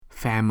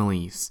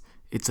Families.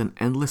 It's an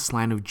endless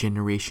line of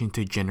generation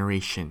to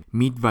generation.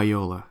 Meet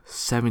Viola,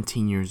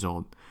 17 years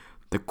old.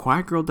 The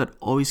quiet girl that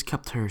always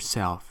kept to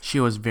herself. She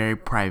was very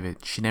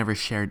private. She never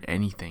shared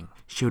anything.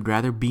 She would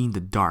rather be in the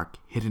dark,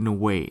 hidden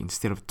away,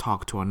 instead of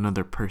talk to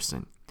another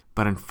person.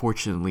 But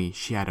unfortunately,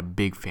 she had a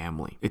big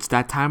family. It's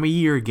that time of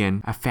year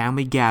again, a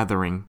family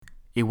gathering.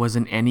 It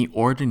wasn't any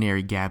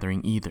ordinary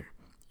gathering either.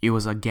 It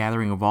was a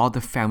gathering of all the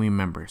family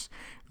members.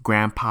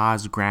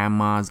 Grandpas,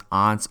 grandmas,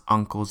 aunts,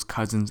 uncles,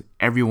 cousins,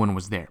 everyone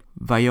was there.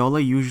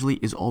 Viola usually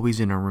is always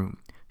in her room.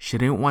 She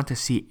didn't want to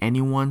see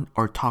anyone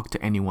or talk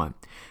to anyone.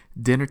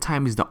 Dinner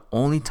time is the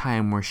only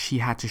time where she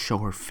had to show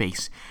her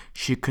face.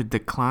 She could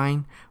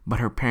decline,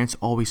 but her parents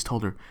always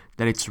told her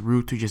that it's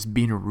rude to just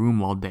be in her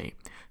room all day.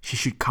 She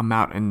should come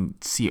out and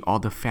see all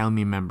the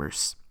family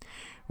members.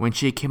 When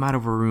she came out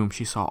of her room,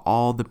 she saw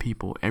all the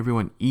people,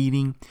 everyone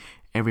eating,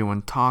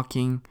 everyone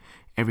talking,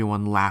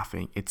 everyone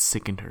laughing. It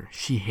sickened her.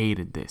 She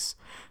hated this.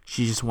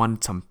 She just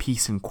wanted some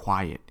peace and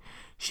quiet.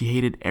 She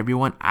hated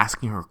everyone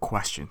asking her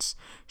questions.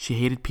 She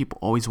hated people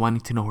always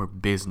wanting to know her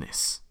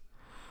business.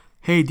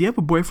 Hey, do you have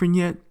a boyfriend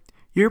yet?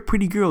 You're a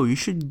pretty girl. You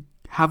should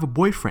have a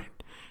boyfriend.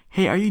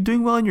 Hey, are you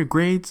doing well in your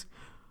grades?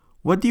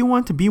 What do you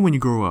want to be when you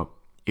grow up?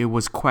 It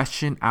was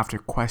question after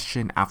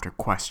question after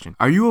question.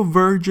 Are you a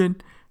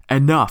virgin?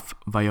 Enough,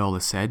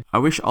 Viola said. I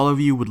wish all of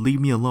you would leave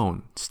me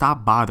alone.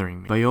 Stop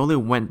bothering me. Viola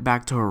went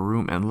back to her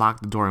room and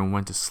locked the door and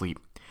went to sleep.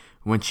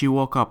 When she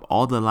woke up,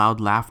 all the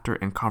loud laughter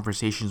and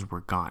conversations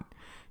were gone.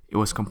 It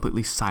was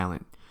completely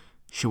silent.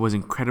 She was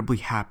incredibly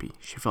happy.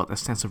 She felt a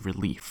sense of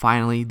relief.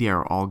 Finally, they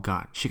are all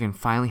gone. She can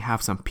finally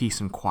have some peace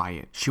and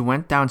quiet. She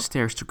went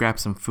downstairs to grab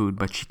some food,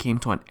 but she came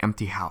to an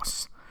empty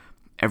house.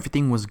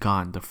 Everything was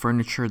gone. The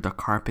furniture, the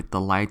carpet,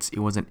 the lights. It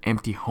was an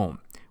empty home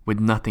with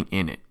nothing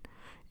in it.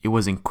 It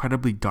was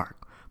incredibly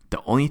dark.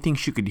 The only thing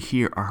she could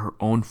hear are her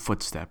own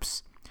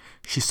footsteps.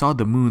 She saw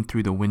the moon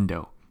through the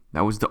window.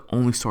 That was the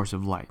only source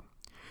of light.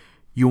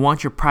 You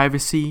want your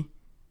privacy?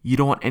 You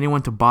don't want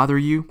anyone to bother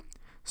you?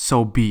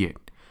 So be it.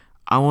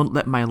 I won't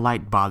let my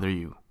light bother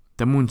you.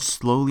 The moon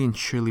slowly and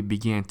surely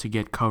began to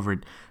get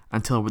covered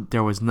until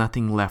there was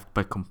nothing left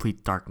but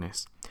complete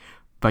darkness.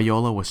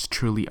 Viola was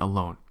truly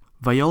alone.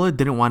 Viola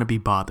didn't want to be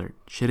bothered.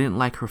 She didn't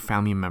like her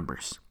family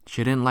members.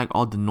 She didn't like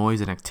all the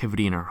noise and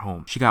activity in her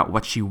home. She got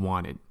what she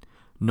wanted.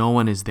 No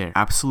one is there.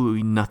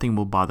 Absolutely nothing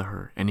will bother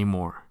her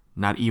anymore.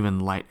 Not even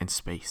light and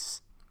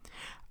space.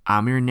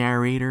 I'm your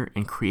narrator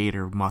and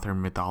creator of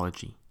modern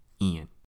mythology, Ian.